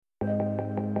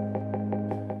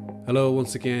Hello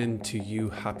once again to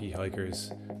you happy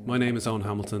hikers. My name is Owen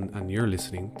Hamilton and you're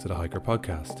listening to the Hiker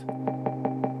Podcast.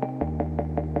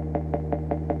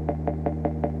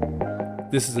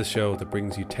 This is a show that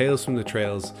brings you tales from the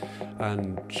trails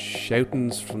and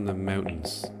shoutings from the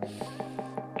mountains.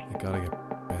 I gotta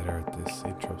get better at this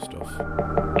intro stuff.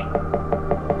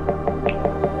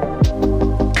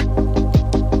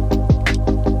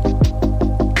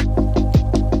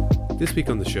 This week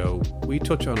on the show, we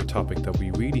touch on a topic that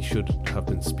we really should have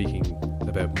been speaking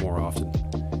about more often: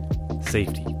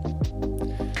 safety.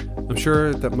 I'm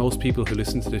sure that most people who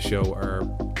listen to this show are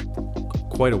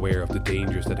quite aware of the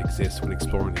dangers that exist when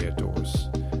exploring the outdoors.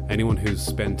 Anyone who's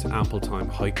spent ample time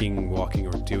hiking, walking,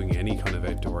 or doing any kind of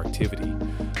outdoor activity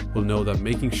will know that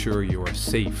making sure you are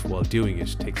safe while doing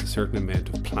it takes a certain amount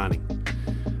of planning.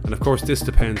 And of course, this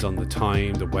depends on the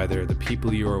time, the weather, the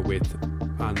people you are with,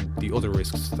 and the other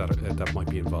risks that might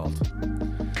be involved.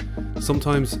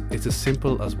 Sometimes it's as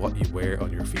simple as what you wear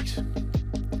on your feet.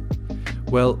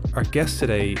 Well, our guest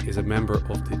today is a member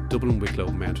of the Dublin Wicklow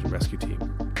Mountain Rescue Team,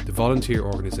 the volunteer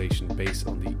organisation based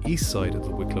on the east side of the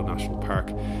Wicklow National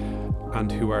Park,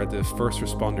 and who are the first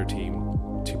responder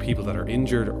team to people that are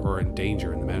injured or in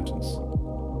danger in the mountains.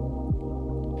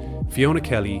 Fiona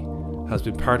Kelly has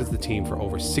been part of the team for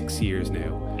over 6 years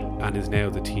now and is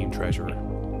now the team treasurer.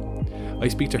 I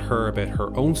speak to her about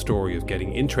her own story of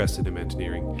getting interested in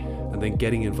mountaineering and then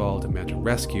getting involved in mountain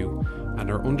rescue, and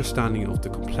her understanding of the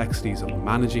complexities of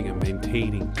managing and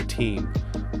maintaining the team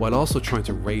while also trying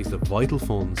to raise the vital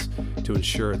funds to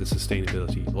ensure the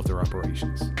sustainability of their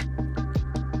operations.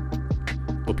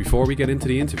 But before we get into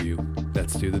the interview,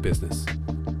 let's do the business.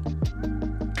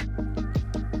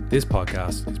 This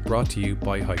podcast is brought to you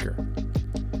by Hiker.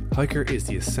 Hiker is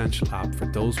the essential app for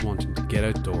those wanting to get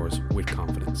outdoors with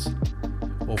confidence.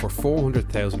 Over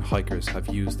 400,000 hikers have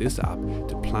used this app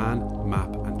to plan,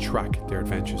 map and track their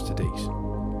adventures to date.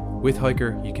 With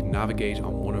Hiker, you can navigate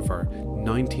on one of our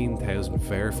 19,000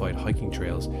 verified hiking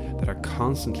trails that are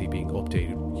constantly being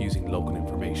updated using local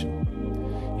information.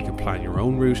 You can plan your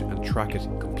own route and track it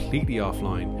completely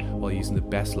offline while using the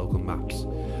best local maps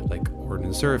like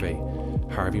Ordnance Survey,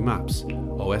 Harvey Maps,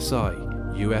 OSI,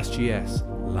 USGS,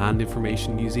 Land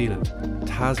Information New Zealand,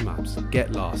 TasMaps,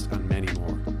 Get Lost and many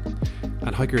more.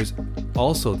 And Hiker is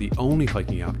also the only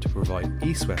hiking app to provide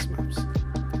east-west maps.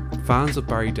 Fans of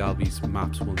Barry Dalby's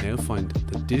maps will now find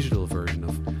the digital version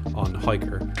on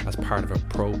Hiker as part of a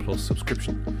Pro Plus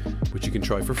subscription, which you can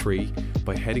try for free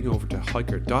by heading over to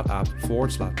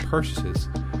hiker.app/purchases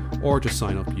or just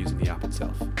sign up using the app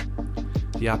itself.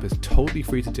 The app is totally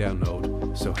free to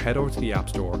download, so head over to the App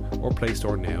Store or Play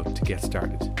Store now to get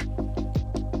started.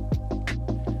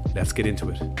 Let's get into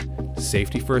it.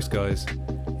 Safety first, guys.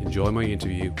 Enjoy my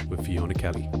interview with Fiona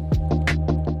Kelly.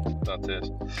 That's it.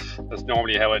 That's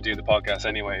normally how I do the podcast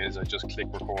anyway, is I just click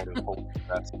record and hope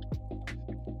that's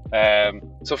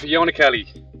so Fiona Kelly,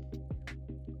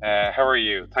 how are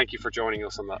you? Thank you for joining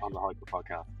us on the Hiker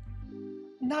Podcast.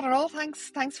 Not at all.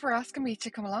 Thanks for asking me to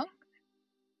come along.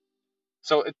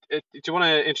 So do you want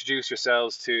to introduce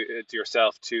yourself to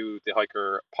the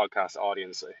Hiker Podcast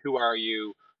audience? Who are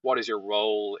you? What is your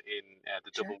role in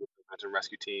the Dublin Mountain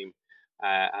Rescue Team?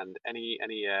 And any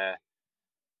I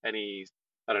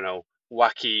don't know,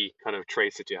 wacky kind of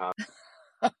traits that you have.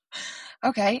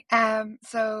 Okay.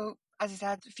 So as I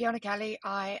said, Fiona Kelly,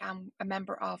 I am a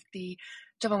member of the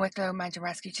Dublin Wicklow Mountain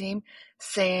Rescue Team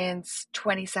since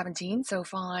 2017. So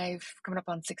coming up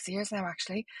on 6 years now,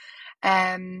 actually.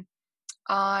 I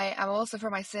am also,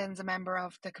 for my sins, a member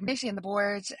of the committee and the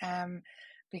board,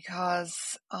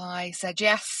 because I said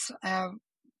yes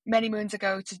many moons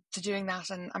ago to doing that,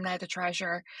 and I'm now the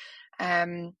treasurer.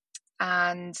 And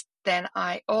then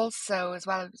I also, as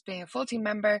well as being a full team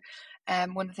member,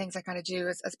 one of the things I kind of do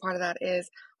as part of that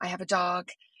is I have a dog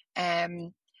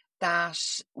that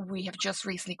we have just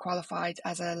recently qualified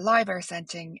as a live air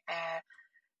scenting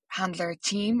handler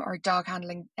team, or dog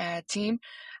handling team,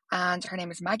 and her name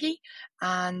is Maggie.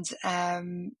 And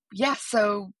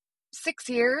so 6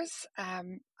 years, a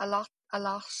lot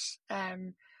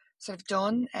sort of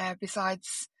done.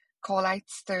 Besides call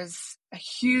outs, there's a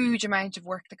huge amount of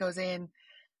work that goes in.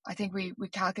 I think we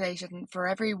calculated, and for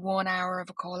every 1 hour of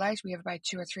a call out, we have about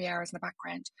 2 or 3 hours in the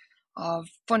background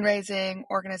of fundraising,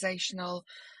 organizational,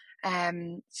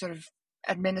 sort of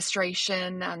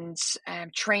administration and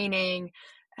training,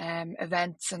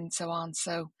 events and so on.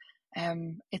 So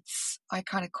I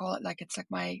kind of call it like it's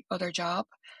like my other job,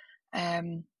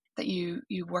 that you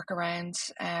work around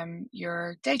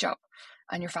your day job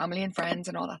and your family and friends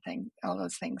and all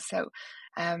those things. So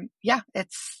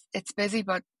it's busy,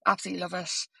 but absolutely love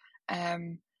it.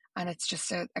 And it's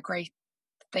just a great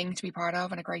thing to be part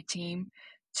of and a great team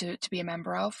to be a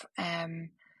member of.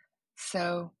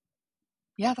 So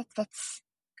yeah, that's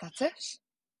it.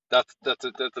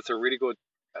 That's a really good,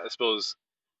 I suppose,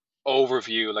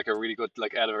 overview, like a really good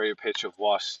like elevator pitch of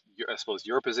what I suppose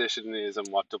your position is and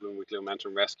what Dublin Wicklow Mentor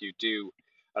and Rescue do,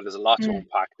 and there's a lot to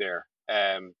unpack there.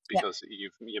 Yeah. Because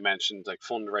you mentioned like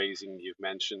fundraising, you've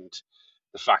mentioned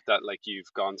the fact that like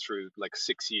you've gone through like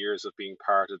 6 years of being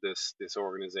part of this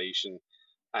organization,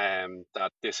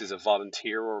 that this is a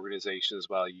volunteer organization as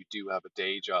well. You do have a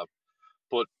day job,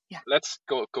 but Yeah. let's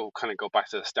go back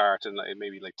to the start and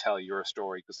maybe like tell your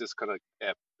story, because this kind of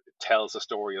tells the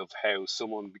story of how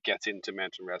someone gets into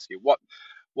mentor and rescue.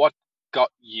 What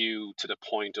got you to the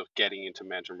point of getting into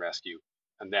mentor and rescue,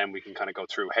 and then we can kind of go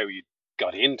through how you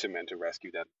got into mentor and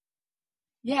rescue then.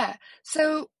 Yeah.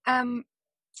 So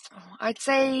I'd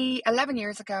say 11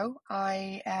 years ago,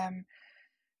 I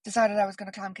decided I was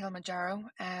going to climb Kilimanjaro.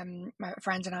 My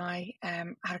friend and I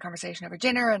had a conversation over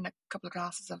dinner and a couple of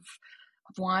glasses of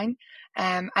wine,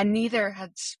 and neither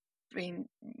had been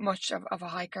much of a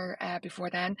hiker before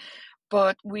then,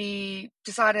 but we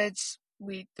decided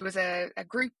there was a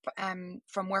group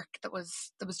from work that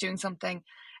was doing something,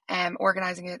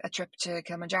 organizing a trip to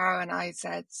Kilimanjaro, and I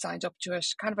signed up to it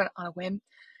kind of on a whim,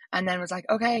 and then was like,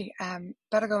 okay,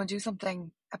 better go and do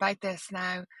something about this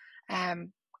now.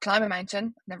 Climb a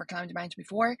mountain. I've never climbed a mountain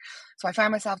before, so I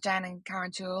found myself down in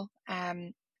Carrantoul,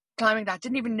 climbing that.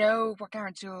 Didn't even know what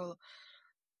Carrantoul,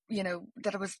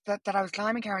 that it was that I was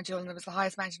climbing Carrantoul, and it was the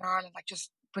highest mountain in Ireland. Like,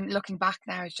 just when looking back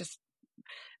now, it's just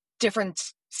different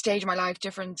stage of my life,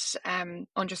 different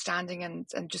understanding, and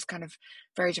just kind of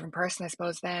very different person, I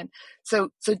suppose. Then,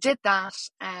 so did that.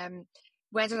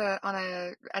 Went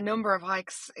on a number of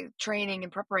hikes, training in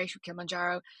preparation for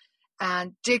Kilimanjaro,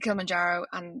 and did Kilimanjaro,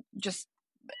 and just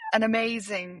an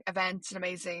amazing event, an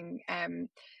amazing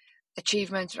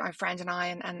achievement. My friend and I,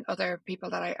 and other people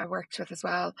that I worked with as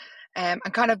well, and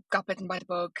kind of got bitten by the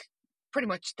bug pretty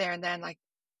much there and then, like,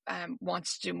 wanted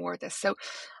to do more of this. So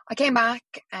I came back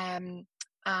and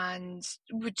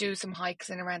would do some hikes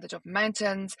in around the Dublin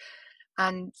mountains,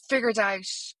 and figured out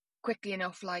quickly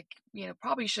enough, like,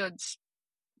 probably should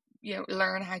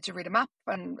learn how to read a map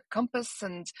and compass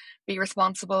and be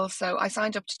responsible. So I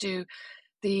signed up to do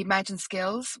the Mountain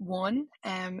Skills 1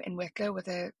 in Wicklow with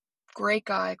a great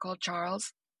guy called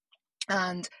Charles,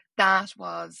 and that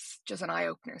was just an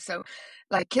eye-opener. So,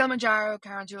 like, Kilimanjaro,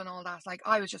 Carrantoul and all that, like,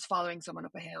 I was just following someone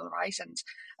up a hill, right? And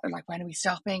I'm like, when are we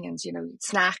stopping? And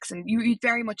snacks, and you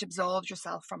very much absolved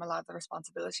yourself from a lot of the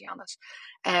responsibility on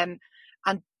it.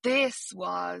 And this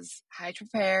was how to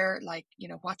prepare, like,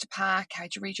 what to pack, how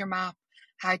to read your map,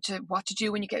 what to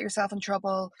do when you get yourself in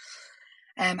trouble,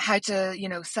 how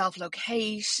to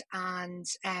self-locate, and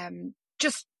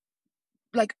just,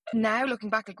 like, now looking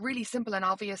back, like, really simple and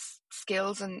obvious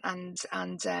skills and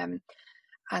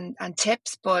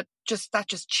tips, but that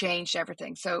just changed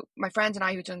everything. So my friend and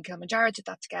I, who'd done Kilimanjaro, did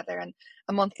that together, and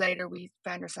a month later we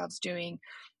found ourselves doing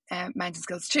Mountain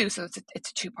Skills 2. So it's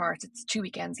a 2-part, it's 2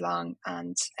 weekends long,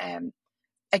 and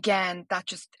again, that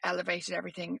just elevated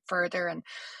everything further. And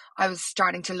I was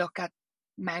starting to look at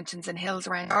mountains and hills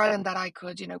around Ireland that I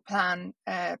could plan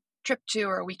a trip to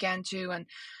or a weekend to, and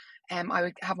I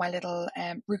would have my little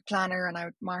route planner, and I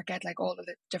would mark out, like, all of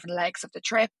the different legs of the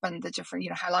trip and the different,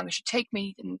 how long it should take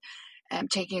me, and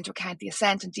taking into account the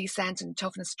ascent and descent and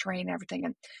toughness of terrain and everything.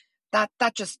 And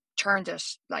that just turned it,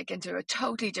 like, into a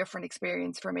totally different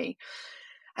experience for me.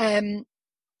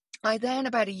 I then,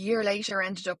 about a year later,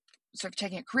 ended up sort of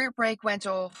taking a career break, went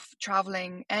off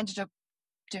traveling, ended up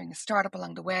doing a startup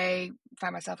along the way,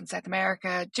 found myself in South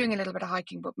America, doing a little bit of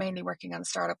hiking, but mainly working on a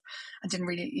startup, and didn't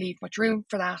really leave much room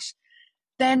for that.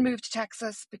 Then moved to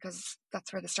Texas because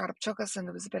that's where the startup took us, and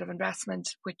there was a bit of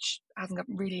investment, which hasn't got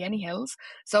really any hills.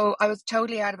 So I was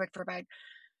totally out of it for about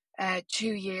 2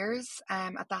 years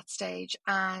at that stage.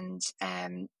 And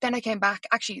then I came back,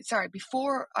 actually, sorry,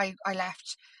 before I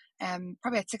left,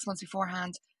 probably about 6 months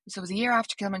beforehand. So it was a year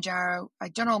after Kilimanjaro.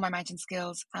 I'd done all my mountain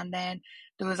skills, and then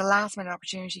there was a last minute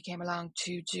opportunity came along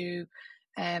to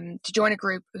join a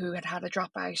group who had a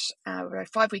dropout. We had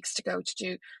 5 weeks to go to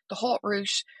do the Haute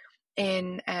route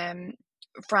in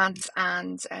France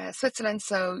and Switzerland.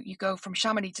 So you go from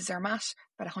Chamonix to Zermatt,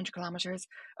 about 100 kilometers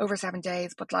over 7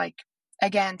 days, but, like,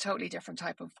 again, totally different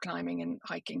type of climbing and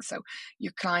hiking. So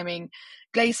you're climbing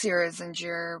glaciers, and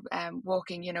you're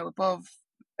walking, above,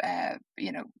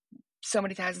 so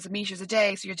many thousands of meters a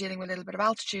day. So you're dealing with a little bit of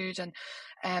altitude,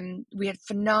 and we had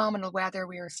phenomenal weather.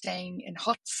 We were staying in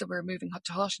huts, so we were moving hut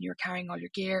to hut, and you were carrying all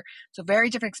your gear. So very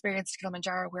different experience to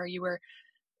Kilimanjaro, where you were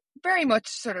very much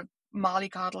sort of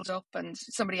mollycoddled up and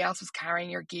somebody else was carrying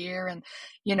your gear, and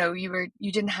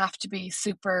you didn't have to be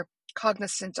super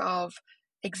cognizant of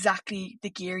exactly the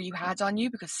gear you had on you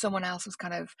because someone else was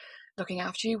kind of looking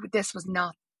after you. This was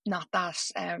not that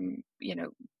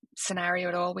scenario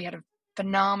at all. We had a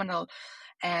phenomenal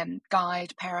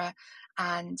guide, Pera,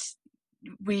 and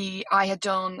I had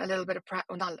done a little bit of prep.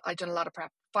 Well, not I'd done a lot of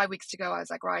prep. 5 weeks to go, I was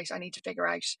like, right, I need to figure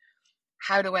out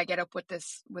how do I get up with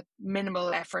this with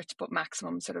minimal effort but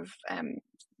maximum sort of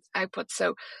output.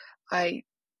 So I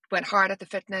went hard at the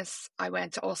fitness. I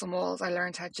went to Awesome Walls. I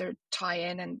learned how to tie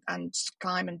in and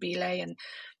climb and belay. And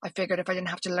I figured if I didn't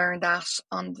have to learn that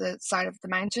on the side of the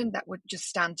mountain, that would just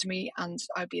stand to me and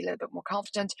I'd be a little bit more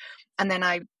confident. And then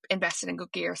I invested in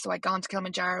good gear. So I'd gone to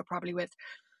Kilimanjaro probably with,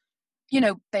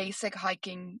 basic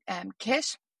hiking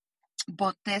kit.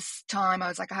 But this time I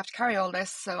was like, I have to carry all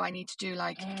this. So I need to do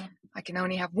I can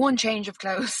only have one change of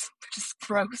clothes, which is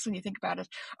gross when you think about it,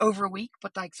 over a week.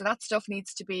 But so that stuff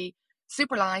needs to be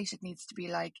super light. It needs to be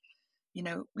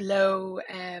low,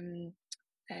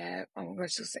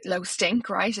 low stink,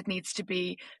 right? It needs to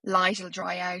be light, it'll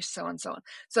dry out, so on and so on.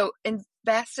 So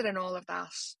invested in all of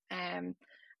that. And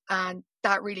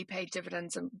that really paid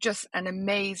dividends, and just an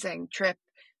amazing trip.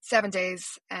 7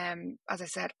 days, as I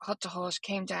said, hut to hut,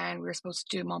 came down. We were supposed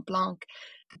to do Mont Blanc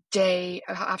day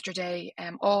after day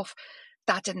off.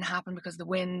 That didn't happen because of the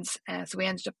winds. So we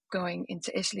ended up going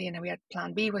into Italy, and then we had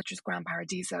plan B, which was Gran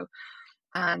Paradiso.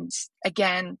 And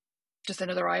again, just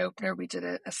another eye opener. We did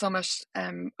a summit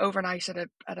overnight at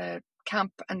a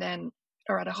camp, and then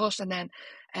at a hut, and then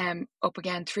up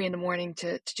again 3 a.m.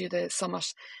 to do the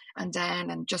summit,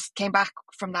 and just came back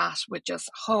from that with just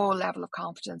a whole level of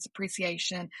confidence,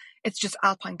 appreciation. It's just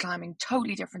alpine climbing,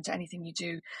 totally different to anything you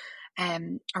do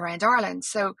around Ireland.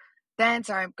 So then,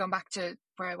 I'm going back to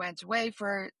where I went away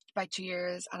for about 2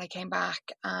 years, and I came back,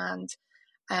 and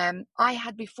I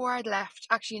had, before I'd left,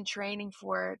 actually in training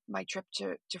for my trip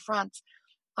to France,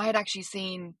 I had actually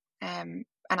seen an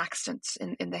accident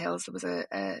in the hills. There was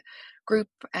a group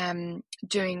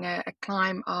doing a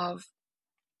climb of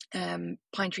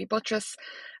Pine Tree Buttress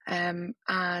and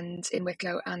in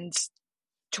Wicklow, and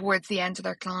towards the end of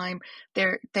their climb,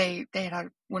 they had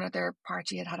one of their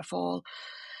party had a fall,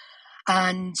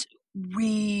 and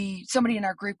somebody in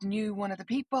our group knew one of the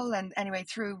people, and anyway,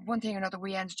 through one thing or another,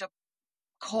 we ended up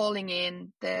calling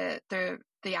in the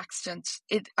accident.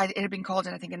 It had been called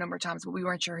in, I think, a number of times, but we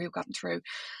weren't sure who got through,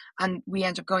 and we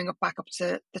ended up going back up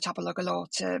to the top of Luggalaw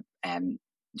to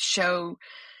show.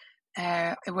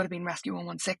 It would have been Rescue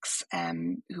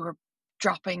 116 who were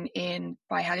dropping in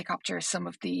by helicopter some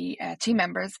of the team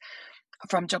members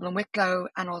from Dublin Wicklow,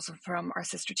 and also from our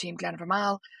sister team Glen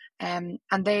Vermal, and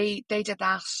they did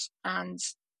that, and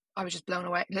I was just blown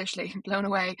away, literally blown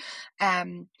away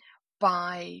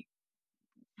by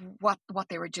what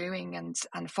they were doing,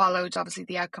 and followed obviously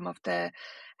the outcome of the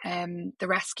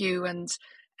rescue, and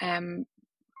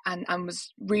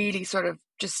was really sort of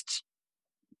just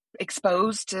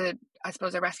exposed to, I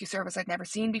suppose, a rescue service I'd never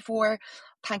seen before.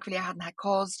 Thankfully, I hadn't had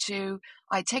cause to.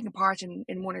 I'd taken part in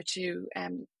one or two,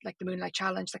 like the Moonlight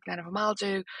Challenge that Glen Vermal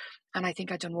do, and I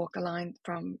think I'd done Walk the Line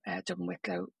from Dublin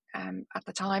Wicklow at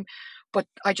the time. But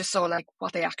I just saw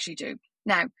what they actually do.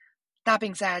 Now, that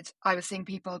being said, I was seeing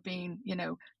people being,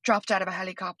 dropped out of a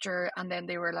helicopter, and then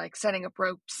they were setting up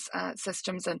ropes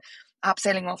systems and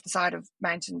abseiling off the side of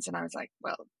mountains, and I was like,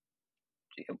 well,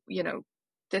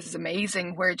 this is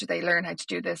amazing. Where do they learn how to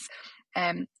do this?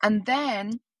 And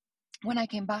then when I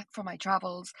came back from my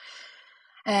travels,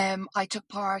 I took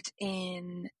part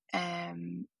in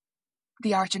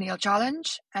the Art O'Neill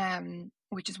Challenge,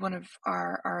 which is one of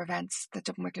our events that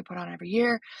Dublin Wicklow put on every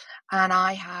year. And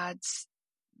I had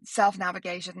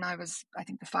self-navigated, and I was, I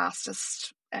think, the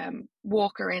fastest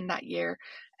walker in that year.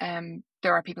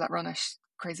 There are people that run it,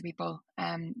 crazy people,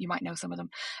 you might know some of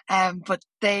them, but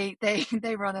they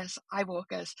run it, I walk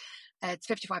it. It's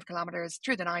 55 kilometers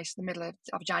through the night in the middle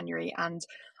of January, and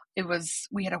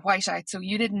we had a whiteout, so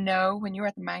you didn't know when you were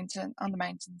on the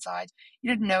mountainside,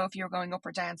 you didn't know if you were going up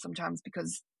or down sometimes,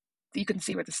 because you couldn't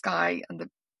see where the sky and the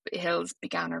hills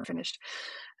began or finished.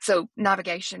 So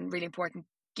navigation, really important,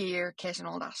 gear, kit and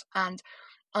all that. And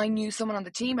I knew someone on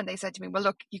the team, and they said to me, well,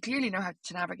 look, you clearly know how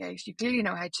to navigate, you clearly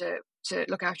know how to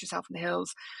look after yourself in the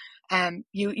hills,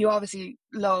 you obviously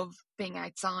love being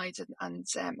outside and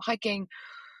hiking.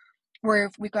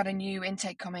 We've got a new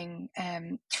intake coming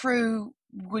through,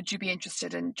 would you be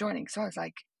interested in joining? So I was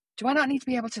like, do I not need to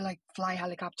be able to fly a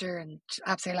helicopter and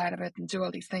abseil out of it and do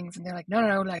all these things? And they're like,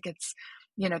 no, it's,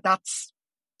 that's,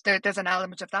 there's an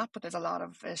element of that, but there's a lot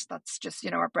of it that's just,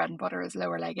 our bread and butter is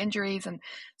lower leg injuries and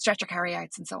stretcher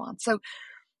carryouts and so on. So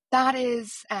that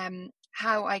is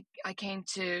how I came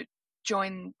to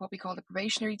join what we call the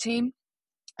probationary team.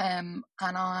 And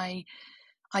I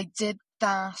did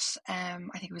that, I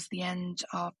think it was the end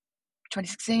of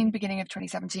 2016, beginning of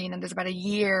 2017, and there's about a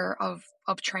year of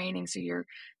training. So you're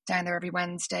down there every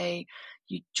Wednesday,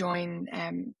 you join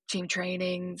team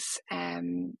trainings,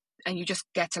 and you just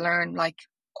get to learn like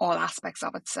all aspects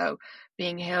of it. So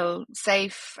being hill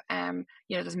safe,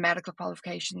 there's medical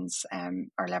qualifications,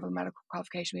 our level of medical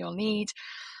qualification we all need.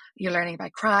 You're learning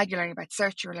about crag, you're learning about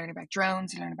search, you're learning about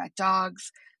drones, you're learning about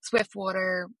dogs, swift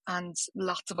water, and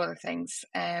lots of other things.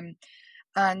 And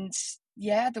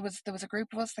yeah, there was a group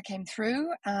of us that came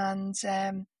through, and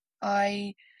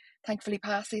I thankfully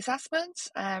passed the assessment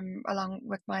along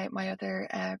with my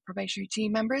other probationary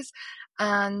team members,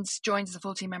 and joined as a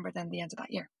full team member then at the end of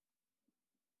that year.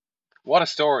 What a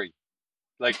story!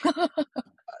 Like,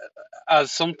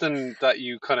 as something that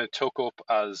you kind of took up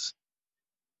as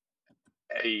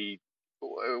a,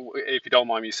 if you don't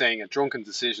mind me saying, a drunken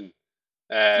decision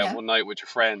Yeah. one night with your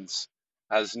friends,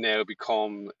 has now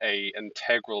become a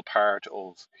integral part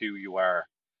of who you are.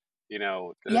 You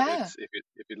know, Yeah. it's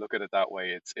if you look at it that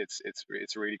way,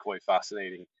 it's really quite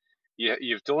fascinating.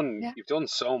 You've done Yeah.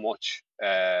 so much.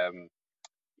 A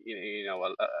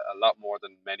lot more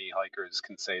than many hikers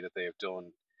can say that they have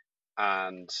done,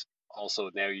 and also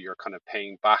now you're kind of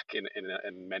paying back in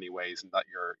many ways, and that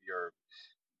you're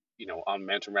on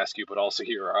Mountain Rescue, but also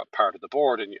you're a part of the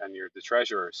board, and you're the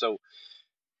treasurer. So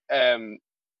um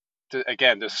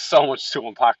again, there's so much to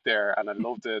unpack there, and I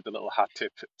love the little hat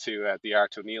tip to the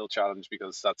Art O'Neill challenge,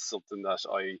 because that's something that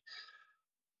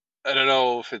I don't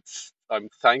know if it's I'm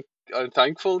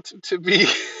thankful to be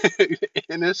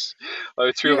in it.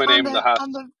 I threw You're my on name in the the hat.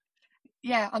 on the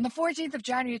on the 14th of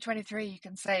January 23, you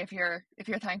can say if you're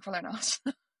thankful or not.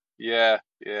 Yeah,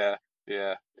 yeah,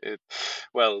 yeah.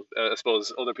 Well, I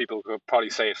suppose other people could probably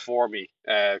say it for me,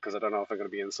 because I don't know if I'm going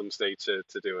to be in some state to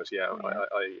do it. Yeah, Yeah.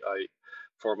 I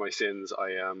for my sins,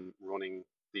 I am running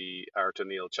the Art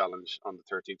O'Neill challenge on the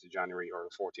 13th of January or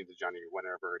the 14th of January,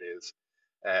 whenever it is.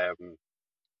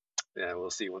 Yeah, we'll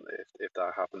see if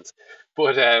that happens.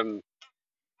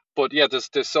 But yeah, there's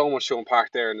so much to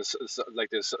unpack there, and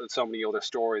there's so many other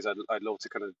stories I'd love to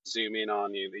kind of zoom in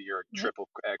on. Your Yeah. trip up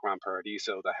Grand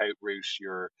Paradiso, the Hout route,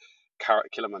 your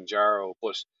Kilimanjaro,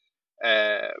 but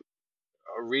I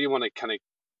really want to kind of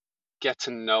get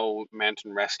to know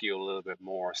Mountain Rescue a little bit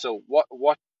more. So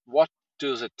what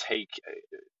does it take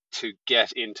to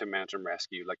get into Mountain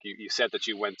Rescue? Like you said that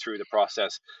you went through the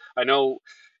process. I know,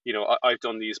 I've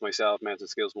done these myself, Mountain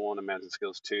Skills 1 and Mountain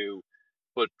Skills 2.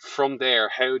 But from there,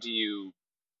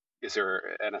 is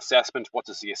there an assessment? What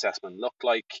does the assessment look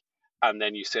like? And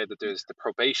then you said that there's the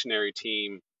probationary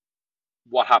team.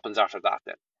 What happens after that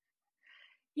then?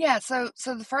 Yeah, so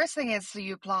the first thing is, so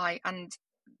you apply, and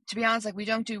to be honest, like we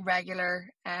don't do regular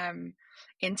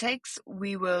intakes.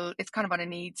 It's kind of on a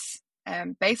needs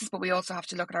basis, but we also have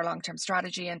to look at our long-term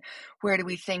strategy and where do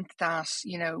we think that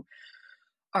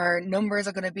our numbers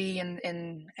are going to be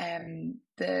in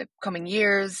the coming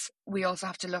years. We also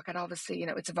have to look at, obviously,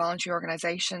 it's a voluntary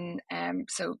organization, and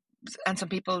some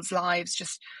people's lives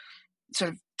just sort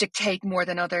of dictate more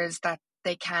than others that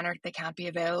they can or they can't be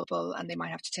available, and they might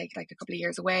have to take like a couple of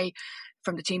years away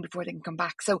from the team before they can come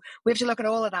back. So we have to look at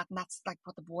all of that, and that's like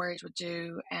what the board would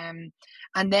do. And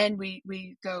then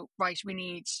we go, right, we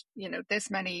need this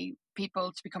many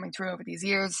people to be coming through over these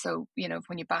years. So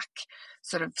when you back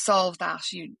sort of solve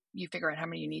that, you figure out how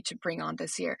many you need to bring on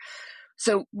this year.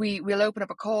 So we'll open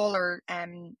up a call, or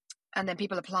and then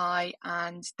people apply,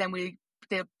 and then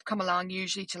they'll come along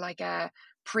usually to like a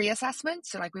pre-assessment.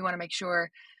 So like we want to make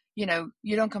sure you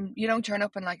don't turn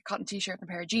up in like a cotton t-shirt and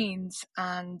a pair of jeans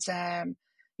and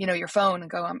your phone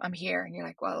and go, I'm here, and you're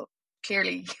like, well,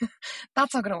 clearly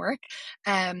that's not going to work.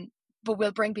 But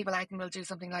we'll bring people out and we'll do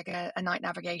something like a night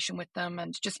navigation with them,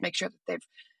 and just make sure that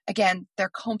they're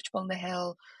comfortable in the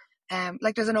hill.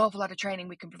 Like there's an awful lot of training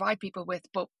we can provide people with,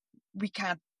 but we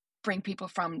can't bring people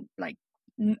from like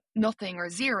nothing or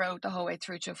zero the whole way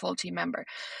through to a full team member.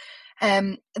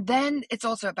 Then it's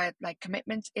also about like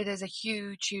commitment. It is a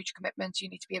huge commitment. You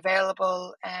need to be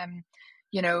available,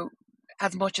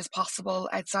 as much as possible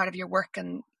outside of your work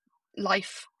and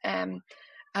life. And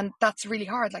that's really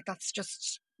hard. Like that's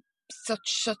just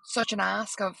such an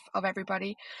ask of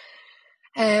everybody.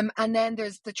 And then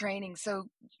there's the training. So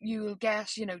you'll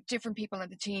get, different people in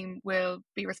the team will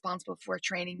be responsible for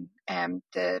training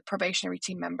the probationary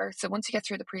team member. So once you get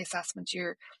through the pre-assessment,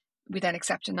 we then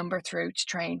accept a number through to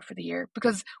train for the year,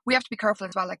 because we have to be careful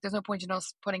as well. Like there's no point in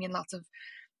us putting in lots of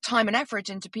time and effort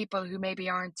into people who maybe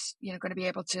aren't, you know, going to be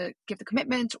able to give the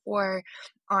commitment, or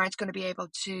aren't going to be able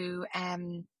to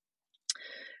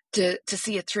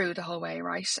see it through the whole way,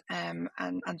 right? And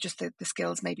just the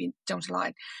skills maybe don't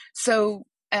align. So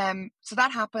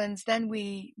that happens. Then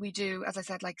we do, as I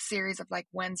said, like series of like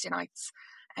Wednesday nights.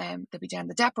 They'll be down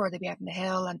the depot, or they'll be out in the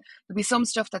hill, and there'll be some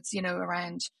stuff that's, you know,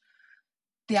 around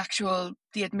the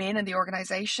admin and the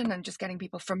organization, and just getting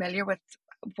people familiar with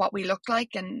what we look like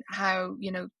and how,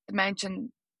 you know, the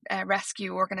mountain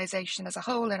rescue organization as a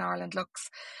whole in Ireland looks.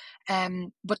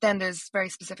 But then there's very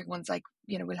specific ones, like,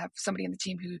 you know, we'll have somebody in the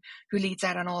team who leads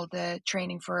out on all the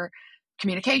training for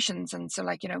communications. And so,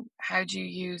 like, you know, how do you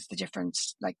use the different,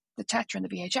 like the Tetra and the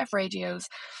VHF radios,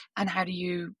 and how do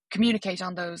you communicate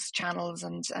on those channels,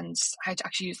 and how to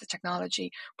actually use the technology,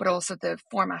 but also the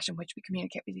format in which we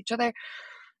communicate with each other.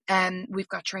 And we've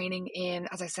got training in,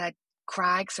 as I said,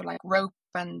 crag, so like rope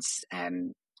and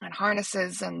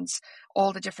harnesses and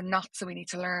all the different knots that we need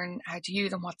to learn how to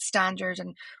use, and what's standard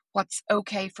and what's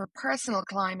okay for personal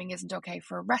climbing isn't okay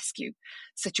for rescue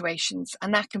situations.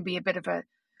 And that can be a bit of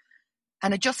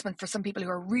an adjustment for some people who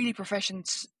are really proficient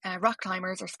rock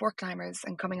climbers or sport climbers,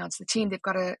 and coming onto the team, they've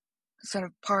got to sort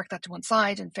of park that to one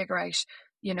side and figure out,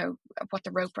 you know, what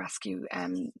the rope rescue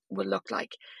will look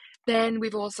like. Then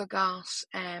we've also got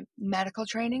medical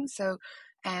training. So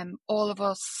all of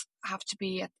us have to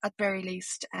be at very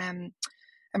least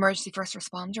emergency first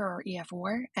responder, or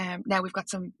EFR. Now we've got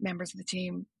some members of the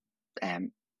team,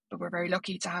 but we're very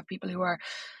lucky to have people who are,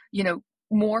 you know,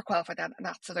 more qualified than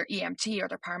that. So they're EMT, or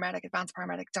they're paramedic, advanced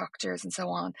paramedic, doctors, and so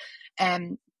on.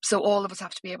 So all of us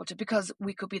have to be able to, because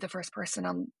we could be the first person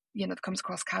on, you know, that comes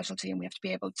across casualty, and we have to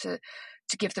be able to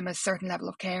give them a certain level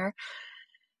of care.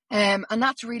 And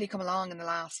that's really come along in the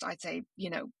last, I'd say, you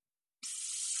know,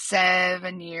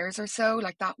 7 years or so.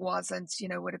 Like, that wasn't, you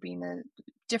know, would have been a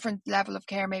different level of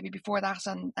care maybe before that.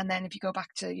 And then if you go back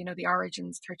to, you know, the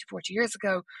origins 30, 40 years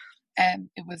ago,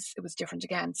 it was different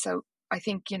again. So I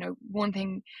think, you know, one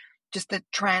thing, just the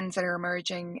trends that are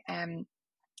emerging,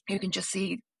 you can just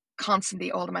see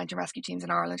constantly all the mountain rescue teams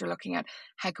in Ireland are looking at,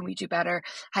 how can we do better?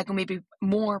 How can we be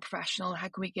more professional? How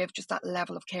can we give just that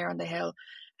level of care on the hill?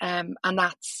 And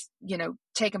that's, you know,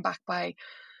 taken back by,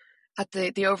 at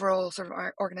the overall sort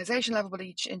of organization level, but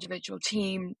each individual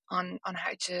team on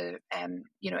how to,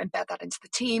 you know, embed that into the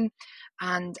team,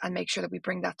 and make sure that we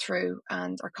bring that through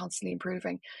and are constantly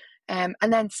improving. And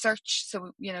then search.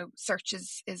 So, you know, search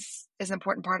is an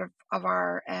important part of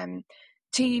our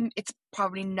team. It's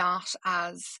probably not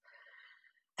as,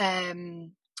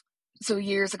 so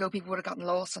years ago, people would have gotten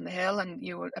lost on the hill, and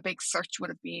a big search would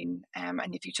have been,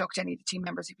 and if you talk to any of the team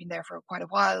members who've been there for quite a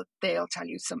while, they'll tell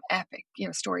you some epic, you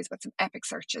know, stories about some epic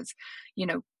searches, you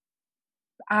know,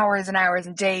 hours and hours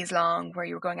and days long, where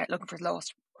you were going out looking for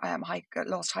lost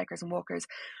hikers and walkers.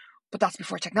 But that's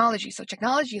before technology. So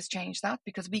technology has changed that,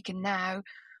 because we can now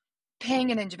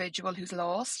ping an individual who's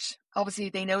lost. Obviously,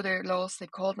 they know they're lost.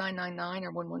 They've called 999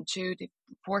 or 112. They've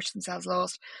reported themselves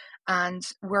lost, and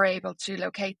we're able to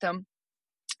locate them.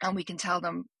 And we can tell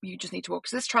them, you just need to walk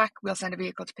to this track. We'll send a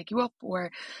vehicle to pick you up. Or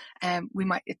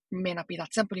it may not be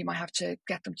that simple. You might have to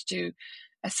get them to do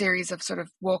a series of sort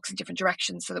of walks in different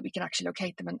directions, so that we can actually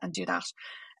locate them and do that.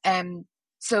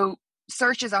 So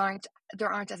searches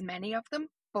there aren't as many of them,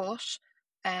 but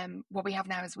what we have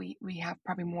now is we have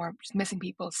probably more missing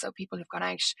people. So people who've gone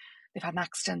out, they've had an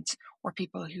accident, or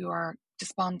people who are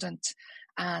despondent,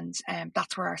 and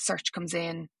that's where our search comes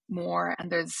in more. And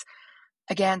there's,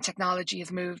 again, technology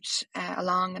has moved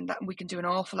along, and that we can do an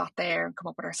awful lot there, and come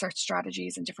up with our search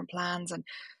strategies and different plans,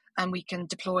 and we can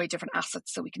deploy different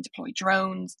assets. So we can deploy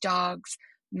drones, dogs,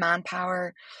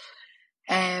 manpower,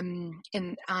 we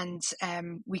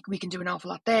can do an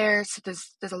awful lot there. So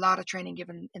there's a lot of training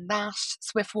given in that.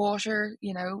 Swiftwater,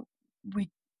 you know, we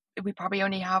probably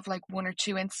only have like 1 or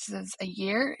 2 instances a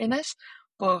year in it,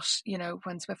 but you know,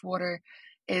 when Swiftwater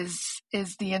is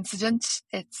the incident,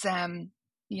 it's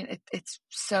you know, it's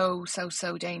so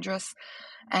dangerous,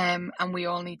 and we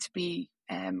all need to be,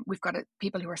 we've got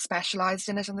people who are specialized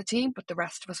in it on the team, but the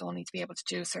rest of us all need to be able to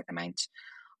do a certain amount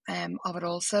of it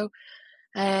also.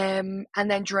 And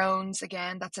then drones,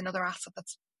 again, that's another asset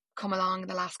that's come along in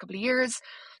the last couple of years,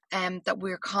 that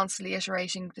we're constantly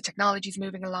iterating. The technology's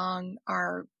moving along.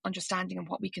 Our understanding of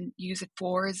what we can use it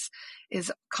for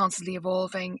is constantly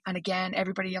evolving. And again,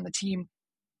 everybody on the team,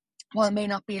 while it may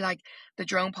not be like the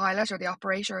drone pilot or the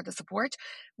operator or the support,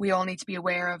 we all need to be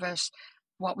aware of it,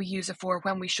 what we use it for,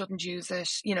 when we shouldn't use it,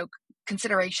 you know,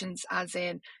 considerations as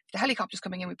in, if the helicopter's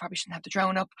coming in, we probably shouldn't have the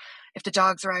drone up. If the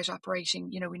dogs are out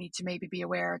operating, you know, we need to maybe be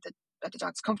aware that the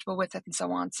dog's comfortable with it, and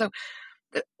so on. So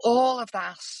all of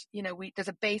that, there's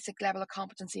a basic level of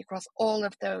competency across all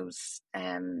of those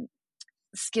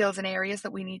skills and areas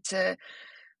that we need to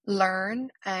learn.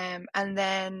 And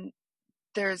then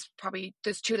there's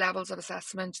two levels of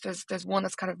assessment. There's one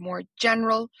that's kind of more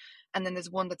general, and then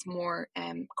there's one that's more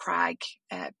CRAG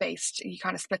based. You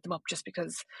kind of split them up just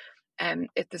because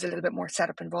there's a little bit more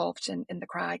setup involved in the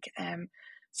CRAG.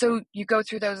 So you go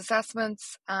through those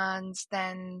assessments, and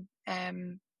then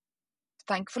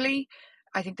thankfully,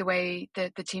 I think the way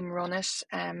the team run it,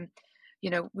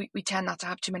 we tend not to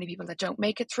have too many people that don't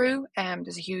make it through.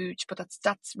 There's a huge, but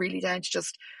that's really down to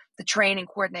just the training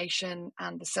coordination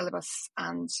and the syllabus,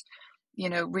 and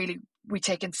really we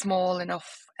take in small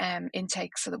enough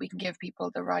intakes so that we can give people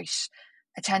the right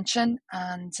attention.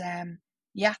 And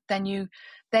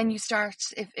then you start,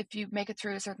 if you make it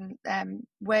through a certain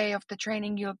way of the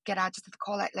training, you'll get added to the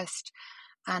call out list,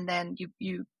 and then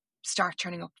you start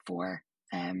turning up for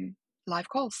live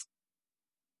calls.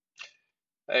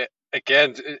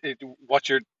 Again, what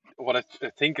I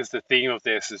think is the theme of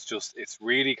this is just, it's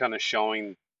really kind of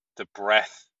showing the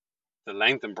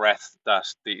length and breadth that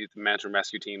the mountain and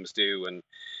rescue teams do. And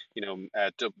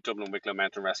Dublin Wicklow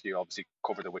Mountain Rescue obviously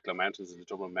cover the Wicklow Mountains and the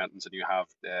Dublin Mountains, and you have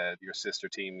your sister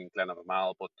team in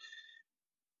Glenavermal. But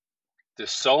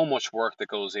there's so much work that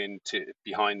goes into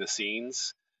behind the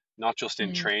scenes, not just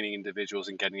in training individuals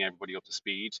and getting everybody up to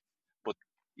speed, but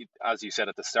as you said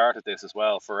at the start of this as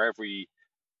well, for every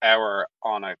hour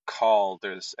on a call,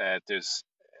 there's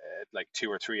like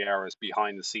 2 or 3 hours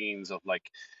behind the scenes of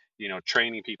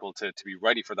training people to be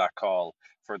ready for that call,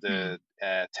 for the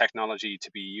technology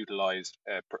to be utilized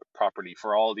properly,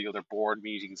 for all the other board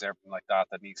meetings, everything like that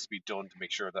needs to be done to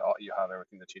make sure that you have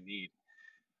everything that you need.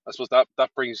 I suppose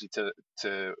that brings you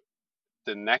to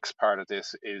the next part of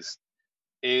this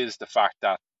is the fact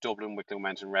that Dublin Wicklow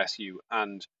Mountain Rescue,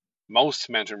 and most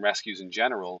mountain rescues in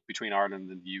general between Ireland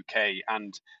and the UK,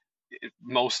 and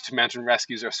most mountain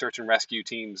rescues or search and rescue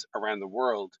teams around the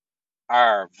world,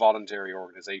 are voluntary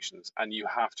organizations, and you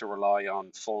have to rely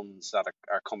on funds that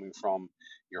are coming from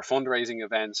your fundraising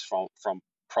events, from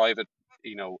private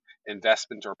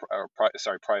investment or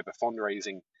private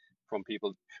fundraising from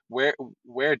people.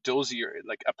 Where does your,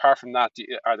 apart from that,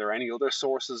 are there any other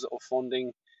sources of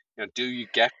funding? Do you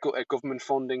get government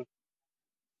funding?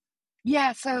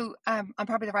 Yeah, so I'm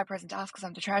probably the right person to ask because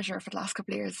I'm the treasurer for the last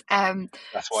couple of years.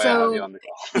 That's why I have you on the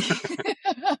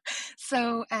call.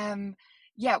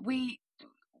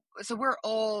 So we're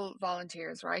all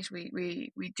volunteers, right?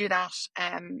 We do that.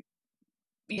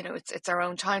 It's our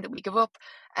own time that we give up.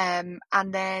 And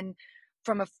then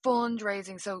from a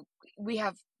fundraising, so we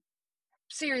have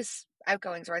serious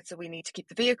outgoings, right? So we need to keep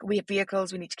we have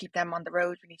vehicles, we need to keep them on the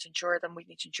road, we need to insure them, we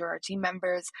need to insure our team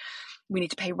members, we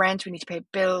need to pay rent, we need to pay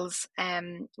bills,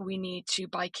 we need to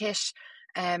buy kit.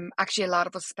 Actually,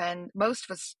 most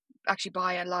of us actually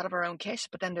buy a lot of our own kit,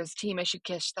 but then there's team issue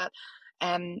kit that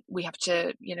we have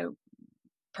to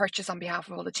purchase on behalf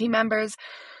of all the team members.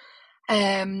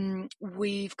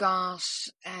 We've got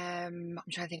I'm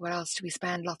trying to think, what else do we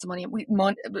spend lots of money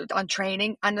on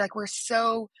training, and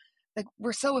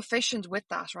we're so efficient with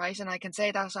that, right? And I can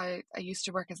say that I used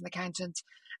to work as an accountant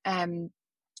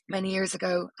many years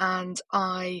ago, and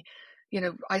I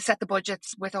set the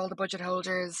budgets with all the budget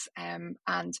holders, and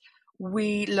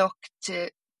we look to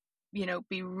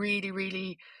be really,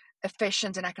 really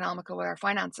efficient and economical with our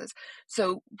finances.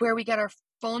 So where we get our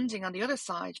funding on the other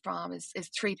side from is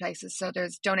 3 places. So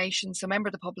there's donations. So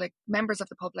members of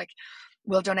the public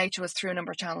will donate to us through a number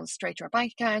of channels, straight to our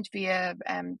bank account via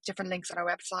different links on our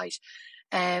website,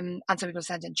 and some people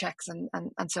send in checks and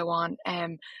so on,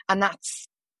 and that's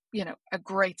a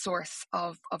great source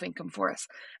of income for us,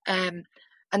 and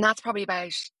that's probably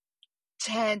about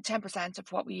 10%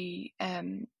 of what we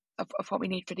of what we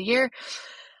need for the year.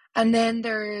 And then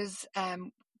there's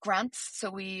grants. So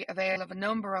we avail of a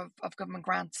number of government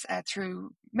grants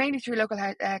mainly through local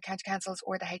county councils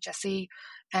or the HSE.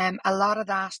 A lot of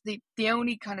that, the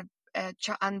only kind of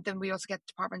and then we also get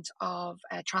Department of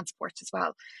Transport as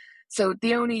well. So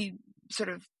the only sort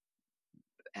of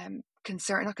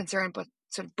not concern, but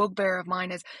sort of bugbear of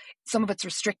mine is some of it's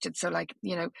restricted. So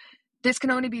this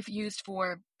can only be used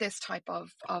for this type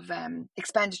of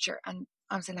expenditure. And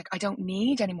I'm saying, I don't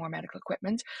need any more medical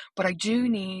equipment, but I do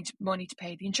need money to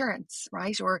pay the insurance,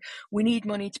 right? Or we need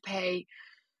money to pay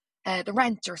the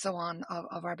rent or so on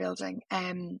of our building.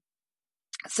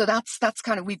 So that's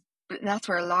kind of that's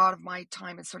where a lot of my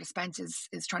time is sort of spent is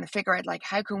trying to figure out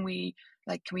how can we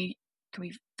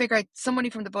figure out some money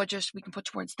from the budget we can put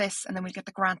towards this, and then we get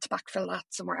the grant to backfill that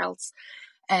somewhere else.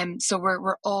 So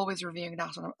we're always reviewing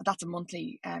that. That's a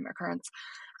monthly occurrence.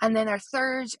 And then our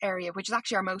third area, which is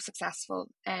actually our most successful,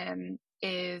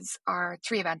 is our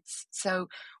 3 events. So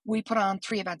we put on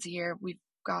 3 events a year. We've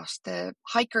got the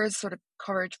hikers sort of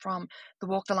covered from the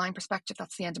walk the line perspective.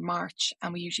 That's the end of March,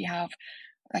 and we usually have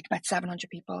like about 700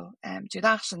 people do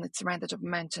that, and it's around the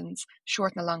Dublin Mountains,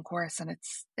 short and a long course, and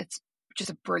it's just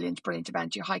a brilliant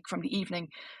event. You hike from the evening,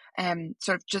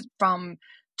 sort of just from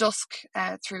dusk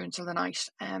through until the night,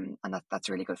 and that's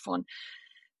really good fun.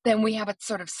 Then we have a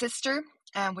sort of sister,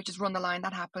 which is Run the Line.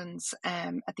 That happens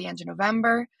at the end of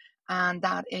November, and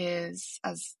that is,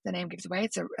 as the name gives away,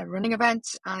 it's a running event,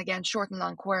 and again, short and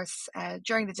long course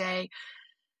during the day.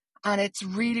 And it's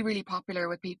really popular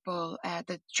with people,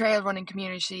 the trail running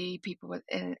community, people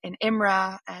in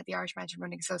IMRA, the Irish Mountain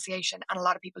Running Association, and a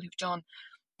lot of people who've done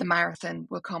the marathon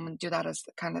will come and do that as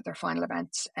kind of their final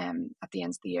event at the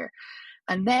end of the year.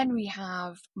 And then we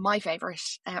have my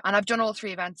favourite, and I've done all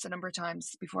 3 events a number of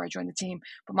times before I joined the team,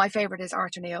 but my favourite is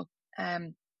Arthur Neal.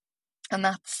 And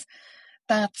that's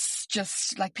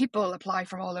just like, people apply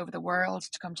from all over the world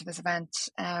to come to this event.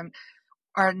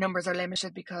 Our numbers are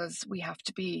limited because we have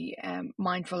to be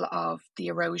mindful of the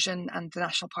erosion, and the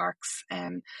national parks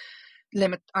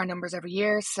limit our numbers every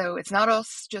year. So it's not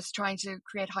us just trying to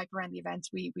create hype around the event.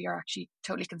 We are actually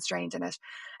totally constrained in it.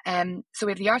 So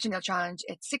we have the Arthur Neal Challenge.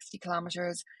 It's 60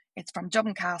 kilometres. It's from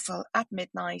Dublin Castle at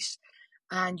midnight,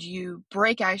 and you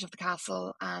break out of the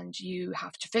castle and you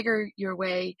have to figure your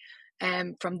way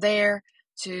from there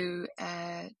to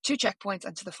 2 checkpoints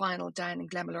and to the final down in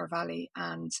Glenmalure Valley.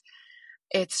 And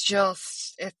I've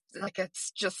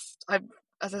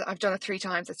done it 3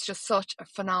 times. It's just such a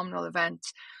phenomenal event.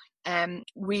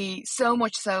 So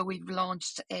much so we've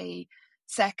launched a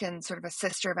second sort of a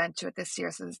sister event to it this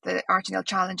year. So there's the Arthur Neal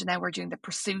Challenge, and now we're doing the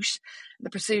Pursuit. The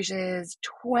Pursuit is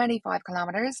 25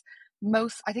 kilometers.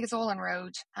 I think it's all on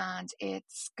road, and it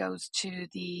goes to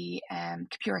the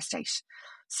Capura Estate.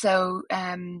 So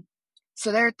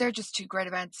they're just 2 great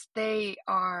events. They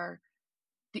are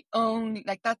the only,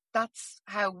 like, that's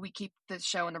how we keep the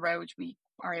show on the road. We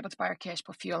are able to buy our kit,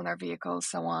 put fuel in our vehicles,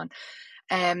 so on.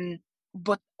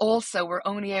 But also we're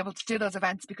only able to do those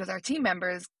events because our team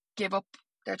members give up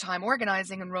their time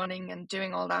organising and running and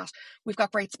doing all that. We've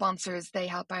got great sponsors. They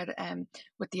help out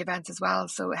with the events as well.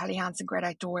 So Helly Hansen Great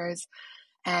Outdoors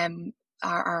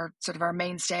are sort of our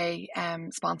mainstay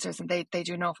sponsors, and they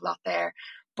do an awful lot there.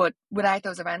 But without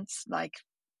those events, like,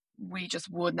 we just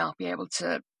would not be able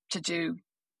to do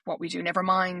what we do, never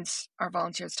mind our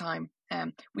volunteers' time.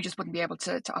 We just wouldn't be able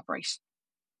to operate.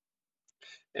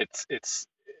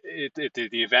 The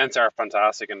events are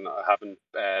fantastic, and I haven't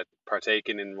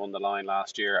partaken in Run the Line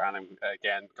last year, and I'm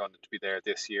again going to be there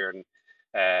this year. And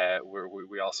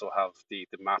we also have the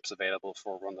maps available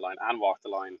for Run the Line and Walk the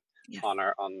Line. Yes. on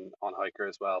Hiker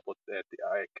as well. But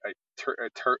I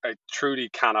truly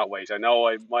cannot wait. I know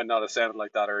I might not have sounded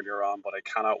like that earlier on, but I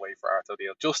cannot wait for Arthur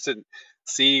Neal just to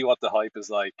see what the hype is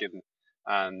like,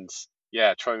 and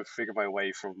yeah, try and figure my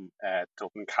way from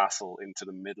Dublin Castle into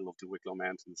the middle of the Wicklow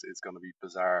Mountains is going to be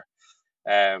bizarre.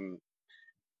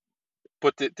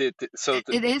 But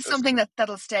it is something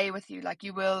that'll stay with you. Like,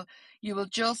 you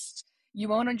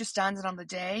won't understand it on the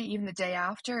day, even the day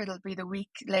after. It'll be the week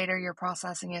later you're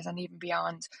processing it, and even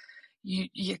beyond.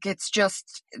 It's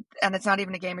just, and it's not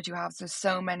even a game of 2 halves. There's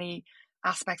so many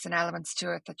aspects and elements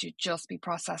to it that you'd just be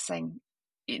processing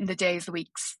in the days, the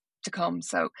weeks to come.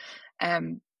 So, I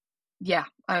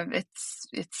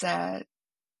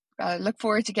look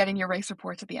forward to getting your race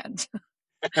report at the end.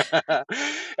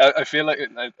 I feel like,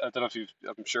 I don't know if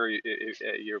I'm sure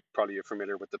you're probably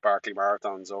familiar with the Barkley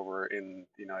Marathons over in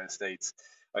the United States.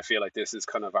 I feel like this is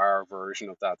kind of our version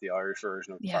of that, the Irish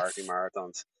version of the Yes. Barkley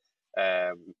Marathons.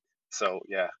 So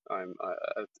yeah, I'm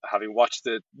having watched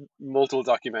the multiple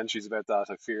documentaries about that.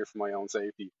 I fear for my own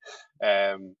safety.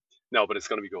 No, but it's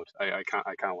going to be good. I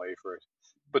can't wait for it.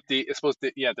 But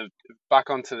back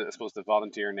onto the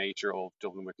volunteer nature of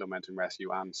Dublin Wicklow Mountain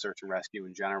Rescue and search and rescue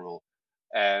in general.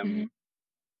 We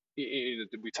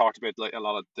talked about like a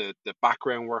lot of the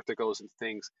background work that goes into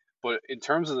things, but in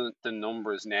terms of the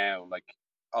numbers now, like,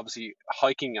 obviously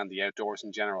hiking and the outdoors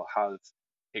in general have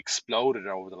exploded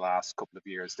over the last couple of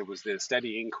years. There was the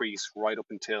steady increase right up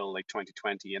until like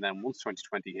 2020, and then once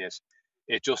 2020 hit,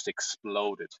 it just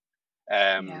exploded.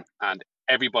 And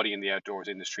everybody in the outdoors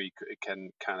industry can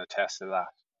kind of attest to that.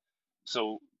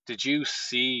 So did you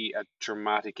see a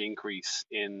dramatic increase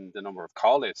in the number of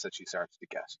call-outs that you started to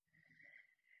get?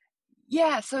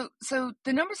 Yeah, so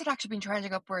the numbers had actually been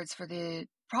trending upwards for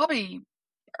probably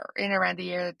in around the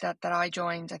year that I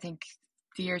joined. I think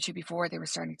the year or 2 before, they were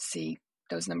starting to see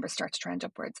those numbers start to trend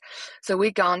upwards. So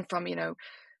we've gone from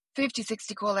 50,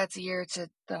 60 call outs a year to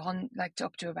to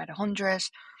up to about 100.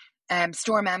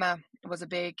 Storm Emma was a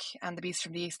big, and the Beast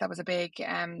from the East, that was a big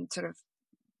sort of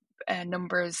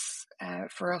numbers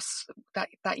for us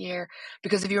that year,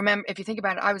 because if you think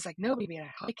about it, I was like, nobody be out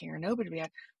hiking, or nobody a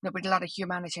lot of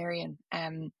humanitarian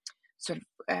sort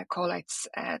of call outs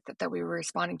that we were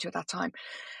responding to at that time.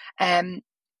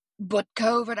 But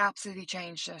COVID absolutely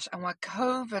changed it, and what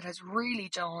COVID has really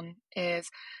done is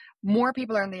more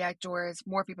people are in the outdoors,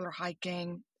 more people are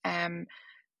hiking.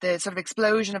 The sort of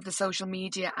explosion of the social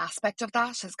media aspect of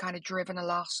that has kind of driven a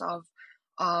lot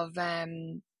of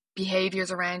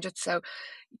behaviors around it. So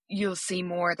you'll see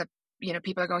more that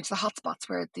people are going to the hotspots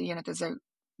where there's a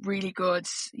really good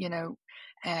you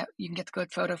can get the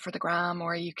good photo for the gram,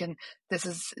 or this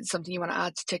is something you want to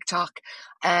add to TikTok,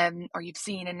 or you've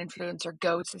seen an influencer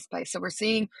go to this place. So we're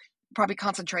seeing probably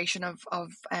concentration of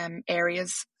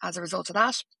areas as a result of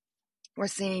that. We're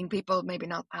seeing people maybe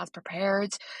not as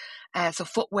prepared. So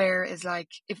footwear is like,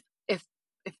 if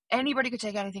anybody could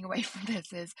take anything away from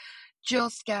this, is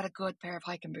just get a good pair of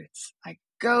hiking boots. Like,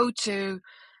 go to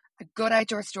a good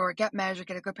outdoor store, get measured,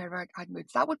 get a good pair of hiking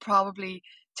boots. That would probably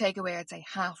take away, I'd say,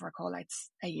 half our call outs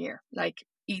a year. Like,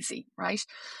 easy, right?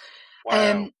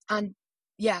 Wow. And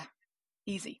yeah,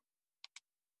 easy.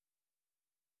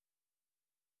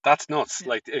 That's nuts.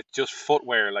 Like, it just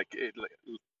footwear, like it, like,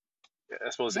 I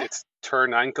suppose it's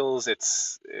turn ankles.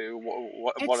 It's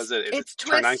what is it? Is it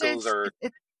turn ankles or?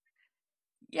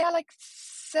 Like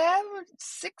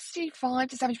 65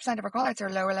 to 70% of our call outs are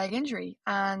lower leg injury,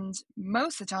 and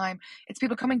most of the time it's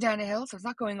people coming down a hill, so it's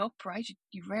not going up, right?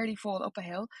 You rarely fall up a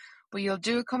hill, but you'll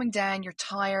do it coming down. You're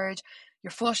tired,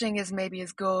 your footing is maybe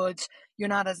as good, you're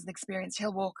not as an experienced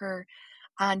hill walker,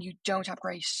 and you don't have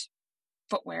great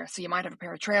footwear. So you might have a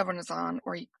pair of trail runners on,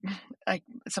 or like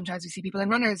sometimes we see people in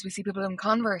runners, we see people in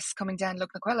Converse coming down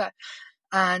Loch Naquilla,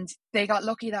 and they got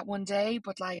lucky that one day,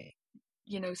 but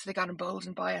so they got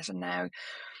emboldened by it, and now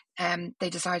they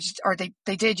decided, or they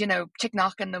did tick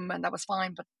knocking them, and that was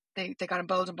fine, but they got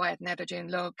emboldened by it, and now they're doing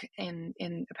lug in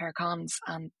a pair of cons,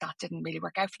 and that didn't really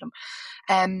work out for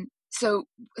them. So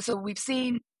we've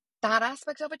seen that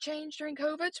aspect of it change during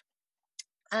COVID,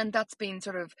 and that's been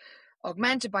sort of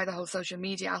augmented by the whole social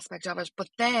media aspect of it. But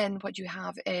then what you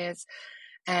have is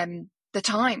the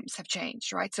times have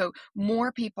changed, right? So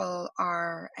more people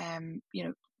are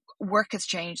work has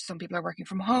changed. Some people are working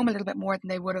from home a little bit more than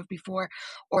they would have before,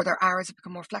 or their hours have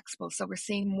become more flexible. So we're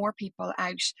seeing more people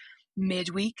out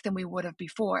midweek than we would have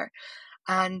before.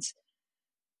 And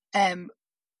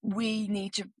we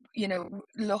need to,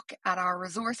 look at our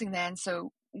resourcing then.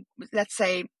 So let's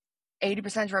say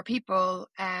 80% of our people,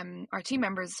 our team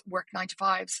members, work 9 to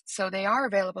 5s. So they are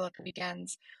available at the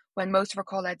weekends, when most of our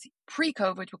call outs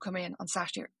pre-COVID would come in on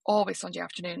Saturday, always Sunday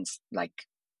afternoons, like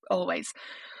always.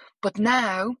 But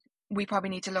now we probably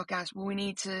need to look at, we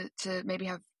need to maybe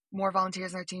have more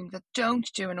volunteers in our team that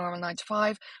don't do a normal 9 to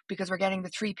 5, because we're getting the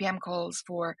 3 p.m. calls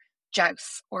for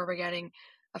joust, or we're getting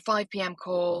a 5 p.m.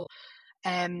 call,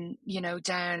 down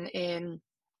in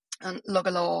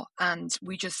Lugalaw, and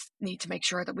we just need to make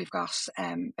sure that we've got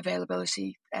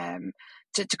availability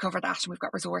to cover that, and we've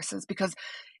got resources. Because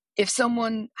if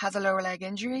someone has a lower leg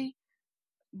injury,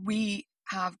 we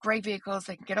have great vehicles,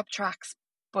 they can get up tracks,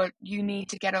 but you need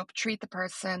to get up, treat the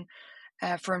person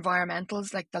for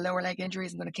environmentals. Like, the lower leg injury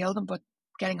isn't going to kill them, but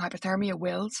getting hypothermia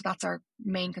will. So that's our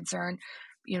main concern,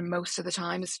 most of the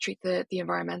time, is to treat the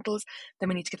environmentals. Then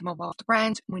we need to get them up off the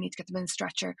ground, we need to get them in the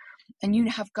stretcher, and you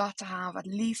have got to have at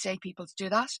least 8 people to do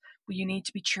that. But you need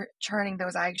to be churning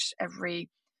those out every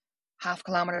half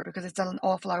kilometre, because it's an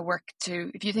awful lot of work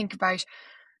if you think about,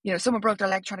 someone broke their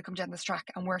leg trying to come down this track,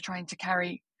 and we're trying to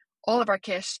carry all of our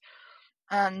kit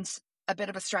and a bit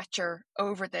of a stretcher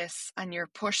over this, and you're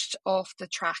pushed off the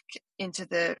track into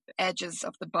the edges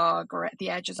of the bog or at the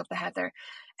edges of the heather.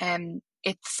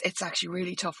 It's actually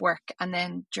really tough work. And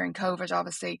then during COVID,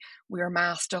 obviously, we were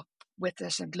masked up with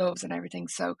it and gloves and everything.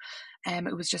 So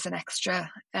it was just an extra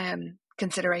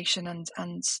consideration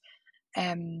and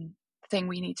thing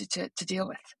we needed to deal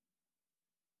with.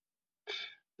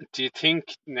 Do you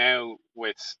think now,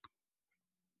 with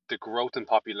the growth and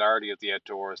popularity of the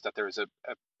outdoors, that there's a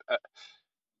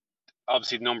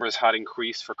obviously numbers had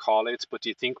increased for call-outs, but do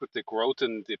you think with the growth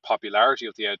and the popularity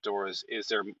of the outdoors, is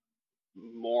there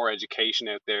more education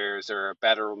out there? Is there a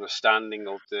better understanding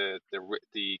of the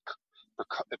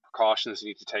precautions you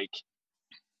need to take?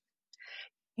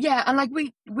 Yeah, and like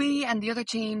we and the other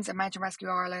teams at Mountain Rescue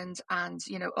Ireland and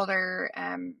other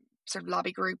sort of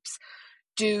lobby groups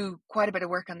do quite a bit of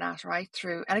work on that, right?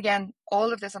 And again,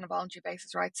 all of this on a voluntary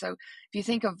basis, right? So if you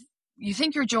think of you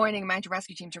think you're joining a mountain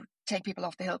rescue team to take people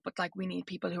off the hill, but like we need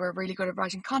people who are really good at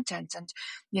writing content and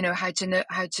how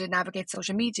to navigate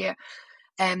social media.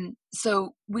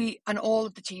 So all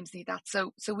of the teams need that.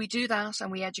 So we do that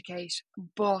and we educate,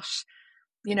 but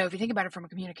if you think about it from a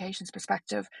communications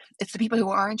perspective, it's the people who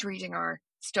aren't reading our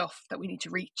stuff that we need to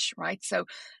reach, right? So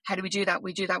how do we do that?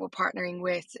 We do that with partnering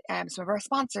with some of our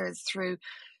sponsors through,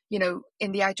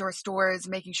 in the outdoor stores,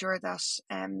 making sure that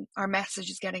our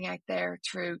message is getting out there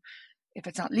through, if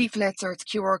it's not leaflets or it's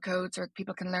QR codes, or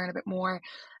people can learn a bit more.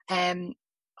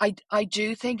 I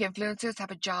do think influencers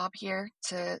have a job here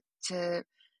to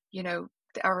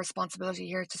our responsibility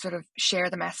here to sort of share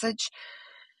the message.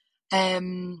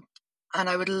 And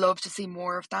I would love to see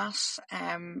more of that.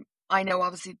 I know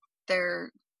obviously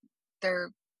their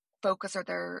focus or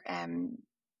their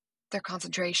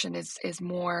concentration is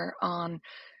more on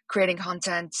creating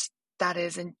content that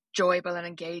is enjoyable and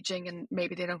engaging, and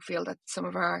maybe they don't feel that some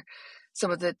of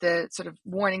the sort of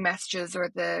warning messages or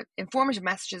the informative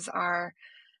messages are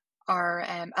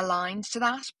aligned to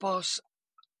that. But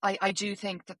I do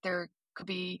think that there could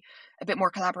be a bit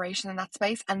more collaboration in that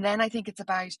space. And then I think it's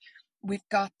about, we've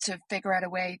got to figure out a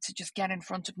way to just get in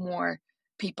front of more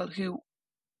people who,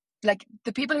 like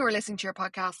the people who are listening to your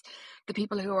podcast, the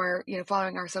people who are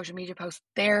following our social media posts,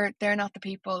 they're not the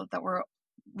people that we're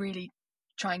really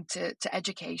trying to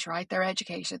educate, right? They're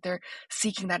educated, they're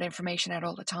seeking that information out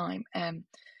all the time.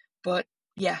 But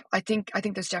yeah, I think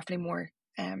there's definitely more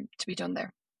to be done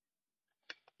there.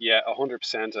 Yeah,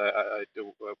 100%. I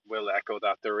will echo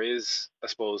that. There is, I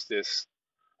suppose, this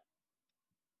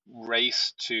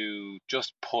race to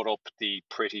just put up the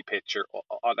pretty picture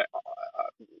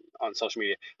on social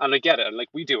media, and I get it, and like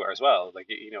we do it as well. Like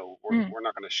we're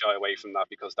not going to shy away from that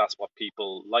because that's what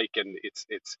people like, and it's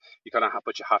you kind of have,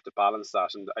 but you have to balance that,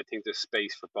 and I think there's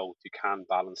space for both. You can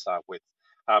balance that with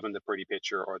having the pretty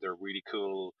picture or the really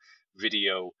cool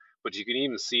video, but you can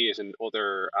even see it in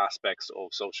other aspects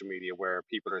of social media where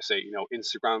people are saying,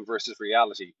 Instagram versus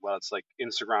reality. Well, it's like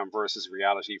Instagram versus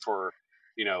reality for,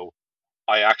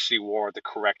 I actually wore the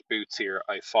correct boots here.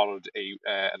 I followed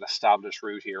an established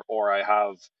route here, or I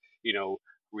have,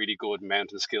 really good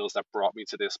mountain skills that brought me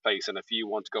to this place. And if you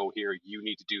want to go here, you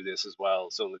need to do this as well.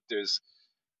 So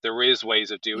there is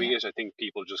ways of doing it. I think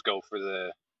people just go for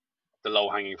the low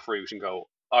hanging fruit and go,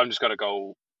 I'm just gonna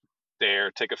go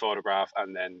there, take a photograph,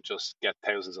 and then just get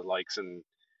thousands of likes and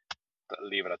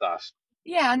leave it at that.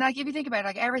 Yeah, and like if you think about it,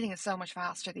 like everything is so much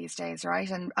faster these days, right?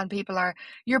 And people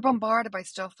you're bombarded by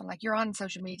stuff, and like you're on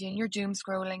social media and you're doom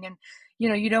scrolling, and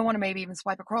you don't want to maybe even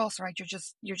swipe across, right?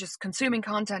 You're just consuming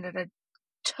content at a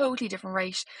totally different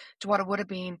rate to what it would have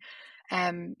been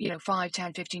 5,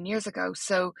 10, 15 years ago.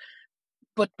 So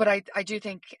but I do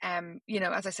think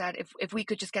as I said, if we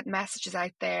could just get messages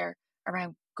out there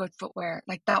around good footwear,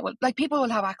 like that will, like, people will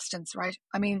have accidents, right?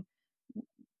 I mean,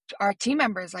 our team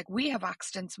members, like, we have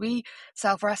accidents, we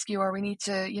self-rescue, or we need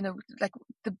to, like,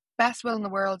 the best will in the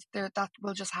world there, that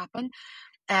will just happen.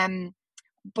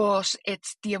 But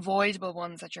it's the avoidable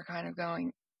ones that you're kind of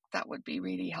going, that would be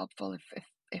really helpful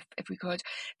if we could.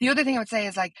 The other thing I would say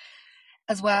is, like,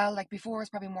 as well, like before it was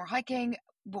probably more hiking,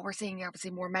 but we're seeing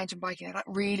obviously more mountain biking, and that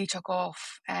really took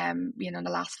off in the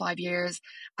last 5 years.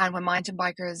 And when mountain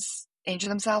bikers injure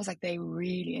themselves, like, they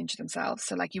really injure themselves,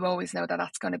 so like you always know that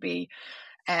that's going to be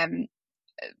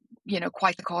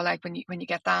quite the call out when you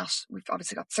get that. We've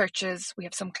obviously got searches, we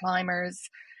have some climbers,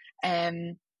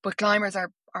 but climbers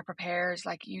are prepared.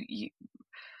 Like you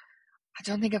I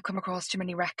don't think I've come across too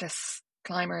many reckless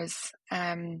climbers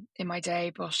in my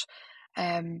day, but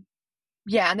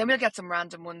yeah, and then we'll get some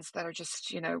random ones that are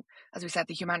just, as we said,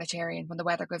 the humanitarian, when the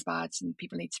weather goes bad and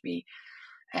people need to be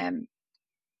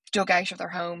dug out of their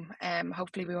home.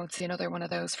 Hopefully we won't see another one of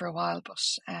those for a while, but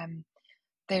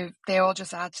they all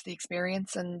just add to the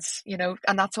experience, and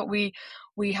and that's what we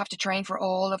have to train for,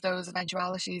 all of those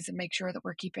eventualities, and make sure that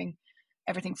we're keeping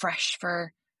everything fresh,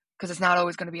 because it's not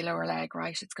always going to be lower leg,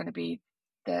 right? It's going to be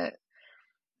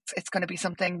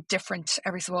something different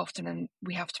every so often, and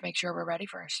we have to make sure we're ready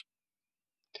for it.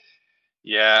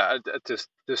 Yeah, there's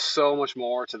so much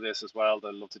more to this as well that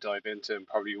I'd love to dive into, and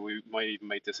probably we might even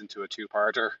make this into a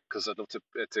two-parter, because I'd love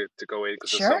to go in, because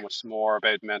Sure. there's so much more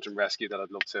about mountain rescue that I'd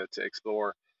love to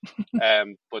explore.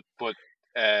 But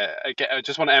again, I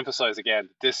just want to emphasize again,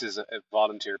 this is a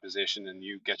volunteer position, and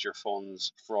you get your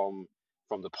funds from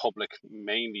the public,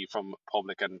 mainly from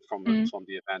public, and from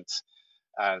the events,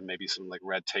 and maybe some like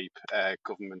red tape,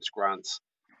 government grants.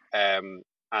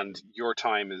 And your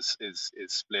time is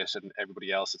split, and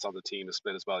everybody else that's on the team is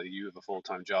split as well. You have a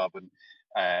full-time job,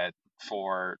 and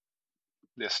for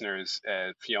listeners,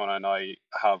 Fiona and I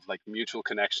have like mutual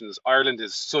connections. Ireland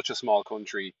is such a small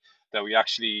country that we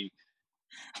actually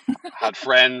had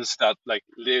friends that like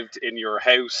lived in your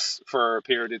house for a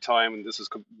period of time, and this was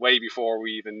way before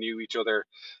we even knew each other.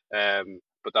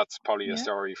 But that's probably a Yeah.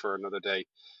 story for another day.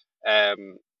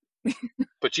 Um,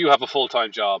 but you have a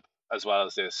full-time job as well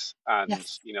as this, and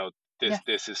Yes. you know Yes.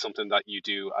 this is something that you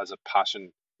do as a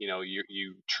passion. You know,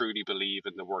 you truly believe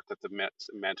in the work that the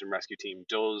Mountain Rescue Team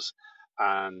does,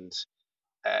 and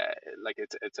like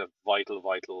it's a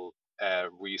vital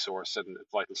resource and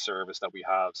vital service that we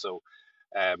have. So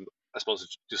I suppose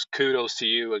it's just kudos to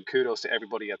you and kudos to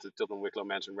everybody at the Dublin Wicklow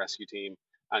Mountain Rescue Team,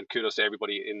 and kudos to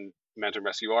everybody in Mountain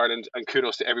Rescue Ireland, and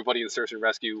kudos to everybody in search and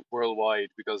rescue worldwide,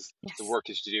 because the Yes. work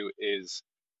that you do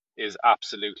is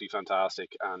absolutely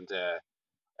fantastic. And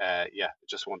yeah,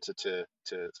 just wanted to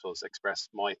I suppose express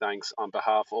my thanks on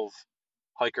behalf of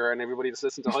Hiker and everybody that's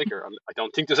listened to Hiker. I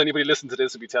don't think there's anybody listening to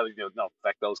this who be telling you, no,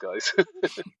 back those guys.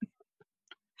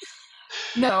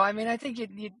 No, I mean, I think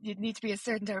you'd need to be a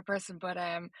certain type of person, but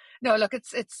no, look,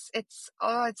 it's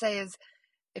all I'd say is,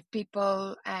 if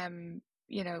people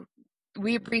you know,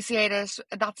 we appreciate it.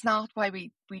 That's not why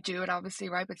we do it, obviously,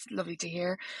 right? But it's lovely to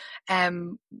hear.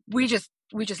 We just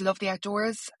love the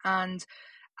outdoors, and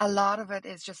a lot of it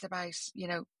is just about, you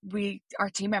know, our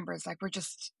team members, like we're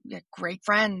just great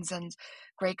friends and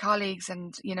great colleagues,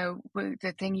 and you know,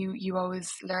 the thing you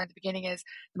always learn at the beginning is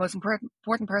the most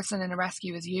important person in a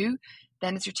rescue is you,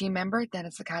 then it's your team member, then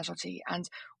it's the casualty, and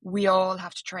we all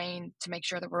have to train to make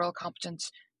sure that we're all competent,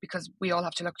 because we all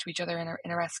have to look to each other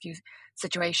in a rescue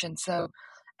situation. So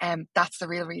that's the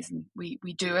real reason we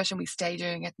do it, and we stay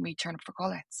doing it, and we turn up for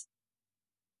call outs.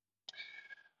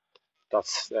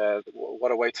 That's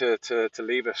what a way to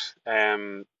leave it.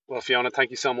 Well, Fiona,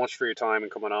 thank you so much for your time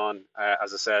and coming on.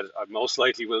 As I said, I most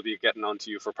likely will be getting on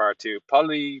to you for part 2,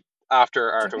 probably after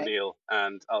Art Okay. O'Neill,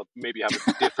 and I'll maybe have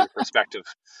a different perspective,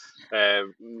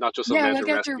 not just on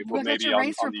mountain rescue, but maybe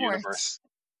on the universe.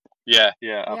 Yeah,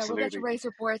 absolutely. We'll get your race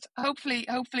report. Hopefully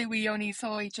we only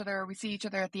saw each other, we see each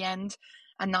other at the end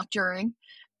and not during.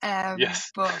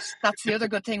 Yes. But that's the other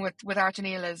good thing with Art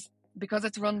O'Neill, is because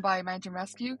it's run by Mountain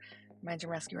Rescue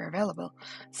are available.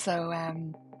 So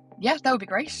yeah, that would be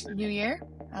great. New year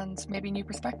and maybe new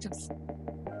perspectives.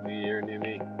 New year, new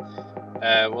me.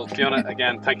 Well, Fiona,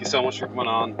 again, thank you so much for coming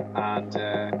on, and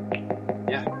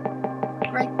yeah.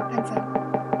 Great, thanks, Al.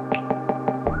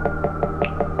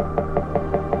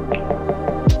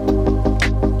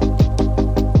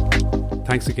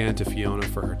 Thanks again to Fiona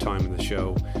for her time in the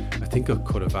show. I think I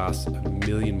could have asked a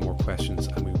million more questions,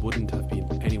 and we wouldn't have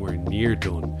been anywhere near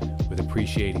done with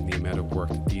appreciating the amount of work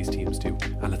that these teams do,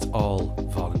 and it's all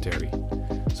voluntary.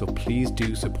 So please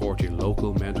do support your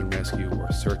local mountain rescue or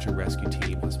search and rescue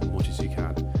team as much as you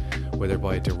can, whether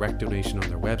by a direct donation on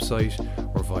their website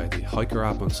or via the Hiker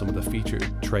app on some of the featured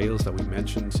trails that we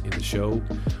mentioned in the show,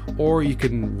 or you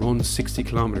can run 60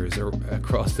 kilometers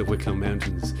across the Wicklow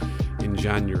Mountains in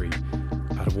January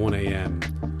at 1 a.m.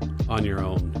 on your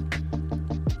own.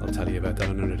 I'll tell you about that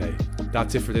another day.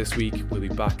 That's it for this week. We'll be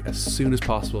back as soon as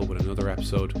possible with another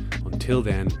episode. Until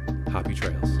then, happy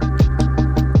trails.